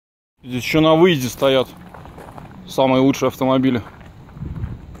Здесь еще на выезде стоят самые лучшие автомобили.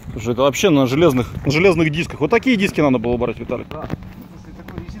 Слушай, это вообще на железных дисках. Вот такие диски надо было брать, Виталик. Да.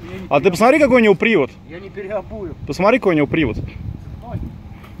 А ты посмотри, какой у него привод. Я не переобую. Посмотри, какой у него привод.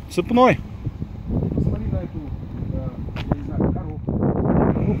 Цепной. Посмотри на эту, я не знаю,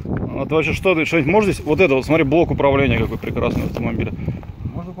 коробку. А ты вообще что-нибудь можешь здесь? Вот это вот, смотри, блок управления какой прекрасный автомобиль.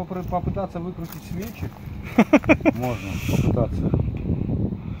 Можно попытаться выкрутить свечи. Можно попытаться.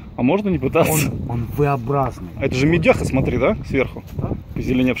 А можно не пытаться? Он V-образный. А это же медяха, смотри, да? Сверху. Да?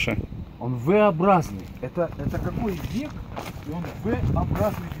 Позеленевшая. Он V-образный. Это какой век? И он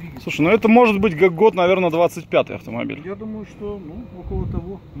V-образный двигатель. Слушай, ну это может быть как год, наверное, 25-й автомобиль. Я думаю, что около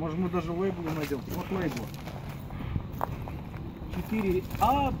того. Может, мы даже лейбл найдем. Вот лейбл.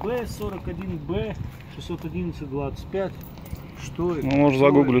 4А, Б41Б, 611-25. Что это? Ну, можно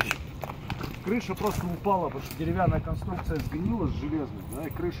загуглить. Крыша просто упала, потому что деревянная конструкция сгнила с железной, да, и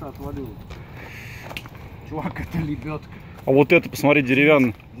крыша отвалилась. Чувак, это лебедка. А вот это, посмотри,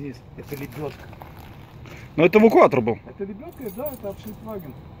 деревянный. Здесь, это лебедка. Ну это эвакуатор был. Это лебедка, да, это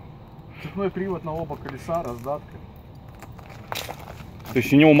Volkswagen. Цепной привод на оба колеса, раздатка. То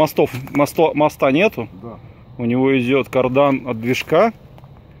есть у него моста нету? Да. У него идет кардан от движка.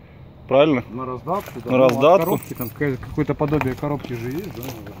 Правильно? На раздатку, да. На раздатку. Коробки, там какое-то подобие коробки же есть, да,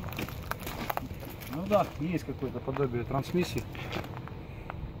 наверное? Ну да, есть какое-то подобие трансмиссии.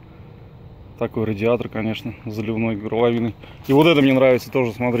 Такой радиатор, конечно, заливной, горловиной. И вот это мне нравится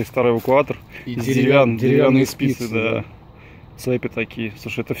тоже, смотри, старый эвакуатор. И деревянные спицы, да. Цепи такие.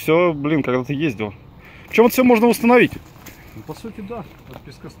 Слушай, это все, блин, когда ты ездил. Причем это все можно восстановить. Ну, по сути, да. От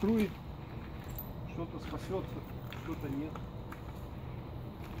пескоструи что-то спасется, что-то нет.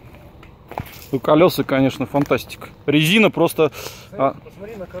 Ну, колеса, конечно, фантастика. Резина просто...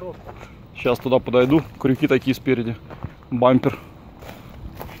 Посмотри на коробку. Сейчас туда подойду. Крюки такие спереди. Бампер.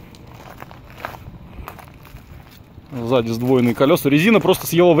 Сзади сдвоенные колеса. Резина просто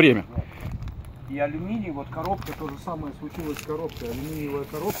съела время. И алюминий, вот коробка, то же самое случилось с коробкой. Алюминиевая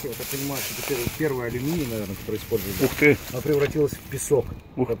коробка, я так понимаю, что теперь первый алюминий, наверное, который использовали. Ух ты! Она превратилась в песок.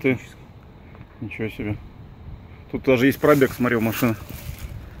 Ух ты! Ничего себе. Тут даже есть пробег, смотри, у машины.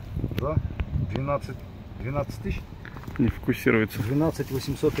 Да? 12 тысяч? Не фокусируется. 12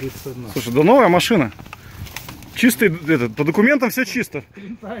 831. Слушай, да новая машина. Чистый, по документам все чисто.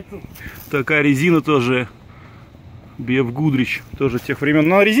 Такая резина тоже. BF Goodrich, тоже тех времен.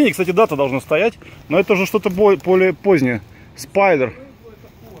 На резине, кстати, дата должна стоять, но это уже что-то более позднее. Спайдер.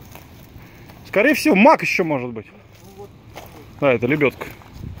 Скорее всего, Мак еще может быть. Да, это лебедка.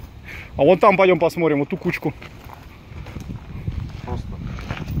 А вон там пойдем посмотрим, вот ту кучку. Просто.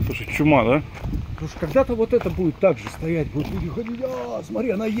 Слушай, чума, да? Потому что когда-то вот это будет так же стоять. Будут люди ходить, смотри,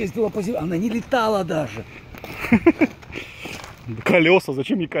 она ездила по земле, она не летала даже. Колеса,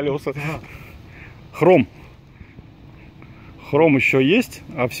 зачем ей колеса? Хром. Хром еще есть,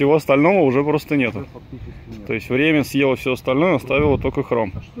 а всего остального уже просто нету. Нет. То есть время съело все остальное, оставило только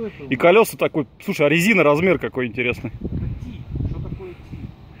хром. А и колеса такой. Слушай, а резина размер какой интересный. Что такое Ти?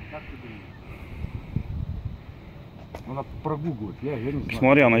 Как ты думаешь? Она прогуглит, я не знаю.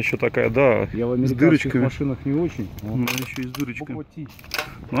 Смотри, она еще такая, да, я в с дырочками. Машинах не очень. Она еще и с дырочками.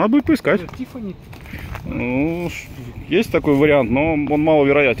 Надо будет поискать. Ну, есть такой вариант, но он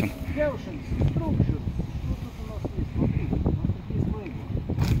маловероятен.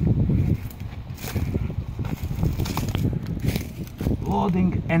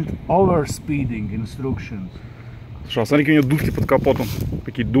 Loading and overspeeding instructions. Слушай, а смотри, какие у него дудки под капотом.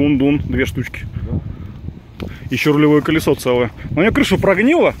 Такие дун-дун, 2 штучки. Да. Еще рулевое колесо целое. Но у нее крыша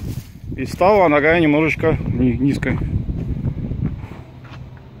прогнила и стала нога немножечко низкая. Я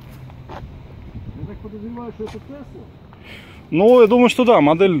так подозреваю, что это Тесла? Ну, я думаю, что да,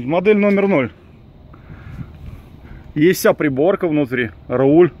 модель номер 0. Есть вся приборка внутри,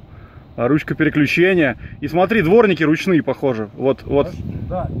 руль. Ручка переключения. И смотри, дворники ручные, похоже. Вот.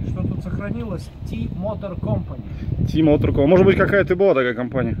 Да, и что тут сохранилось? T-Motor Company. T-Motor Company. Может быть, какая-то была такая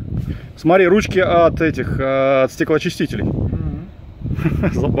компания. Смотри, ручки от стеклоочистителей.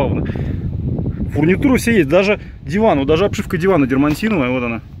 Забавно. Фурнитура все есть. Даже диван, даже обшивка дивана дермантиновая, вот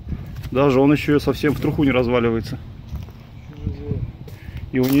она. Даже он еще совсем в труху не разваливается.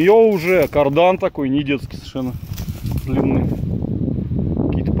 И у нее уже кардан такой, не детский совершенно. Длинный.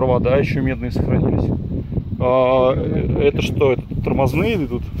 Провода еще медные сохранились. Это что? Это тормозные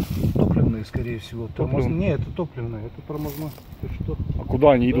идут? Топливные, скорее всего. Не, это топливные, это тормозные. Что? А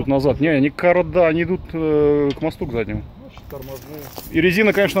куда они идут назад? Не, они они идут к мосту, к заднему. Значит, тормозные. И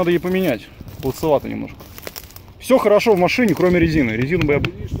резина, конечно, надо ей поменять. Плоцевато немножко. Все хорошо в машине, кроме резины. Резину бы я...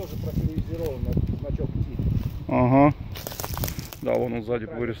 Видишь, тоже профилизирован значок T. Ага. Да, вон он сзади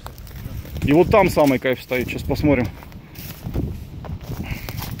вырез. И вот там самый кайф стоит. Сейчас посмотрим.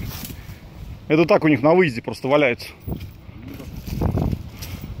 Это так у них на выезде просто валяется.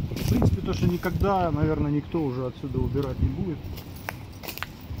 В принципе, то, что никогда, наверное, никто уже отсюда убирать не будет.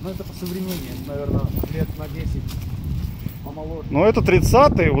 Но это по современнее, наверное, лет на 10 помоложе. Но это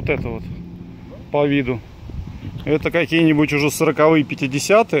 30-е, вот это вот, по виду. Это какие-нибудь уже 40-е,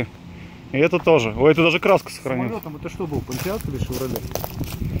 50-е. И это тоже. Ой, это даже краска сохранилась. Самолетом это что был, Понтиак или Шевроле?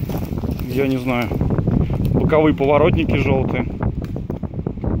 Я не знаю. Боковые поворотники желтые.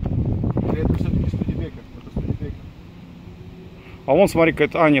 Или это все-таки Студебекер? Это Студебекер. А вон, смотри,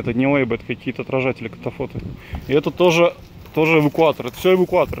 какая-то... А, нет, это не лейб, это какие-то отражатели катафоты. И это тоже эвакуатор. Это все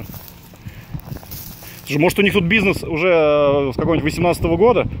эвакуаторы. Слушай, может, у них тут бизнес уже с какого-нибудь 18-го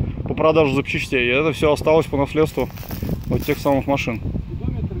года по продаже запчастей. И это все осталось по наследству вот тех самых машин.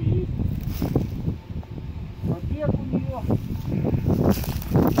 Спидометр есть. Пробег у нее.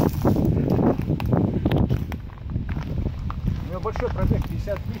 У нее большой пробег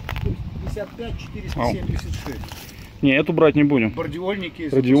 55 476. Не, эту брать не будем. Бардиольники.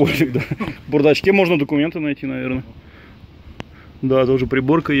 Радиолик, да. В бардачке можно документы найти, наверное. Да, тоже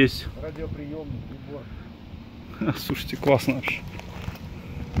приборка есть. Радиоприемный прибор. Слушайте, классно вообще.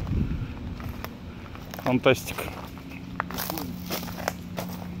 Фантастика.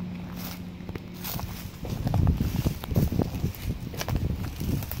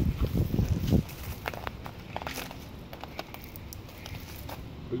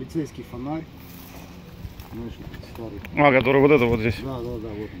 Полицейский фонарь. Знаешь, старый. А, который вот это вот здесь. Да, вот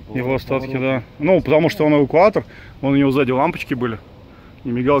он. Его остатки, да. Ну, потому что он эвакуатор. Вон у него сзади лампочки были. И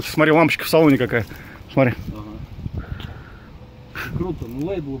мигалки. Смотри, лампочка в салоне какая. Смотри. Ага. Круто, ну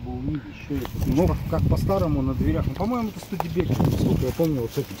лейблы бы увидишь, что это. Ну, как по-старому на дверях. Ну, по-моему, это Студебекер, насколько я помню,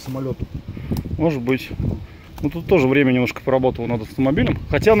 вот с этим самолетом. Может быть. Ну, тут тоже время немножко поработало над автомобилем.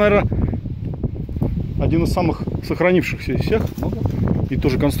 Хотя, наверное, один из самых сохранившихся из всех. Ну, да. И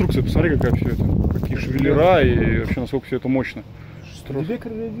тоже конструкция, посмотри, какая все это. Какие шевелера и вообще насколько все это мощно.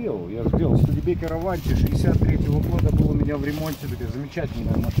 Студебекер я делал. Я же делал Студебекер Аванти 63-го года, был у меня в ремонте. Такая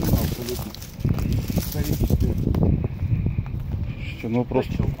замечательная машина, абсолютно историческая. Ну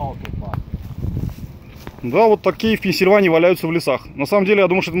просто. Да, вот такие в Пенсильвании валяются в лесах. На самом деле, я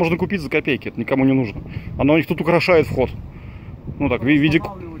думаю, что это можно купить за копейки. Это никому не нужно. Оно у них тут украшает вход. Ну так, в виде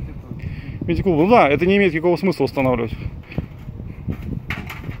клуба. Ну да, это не имеет никакого смысла устанавливать.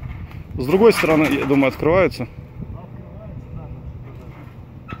 С другой стороны, я думаю, открывается.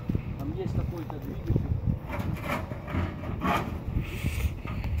 Там есть какой-то двигатель.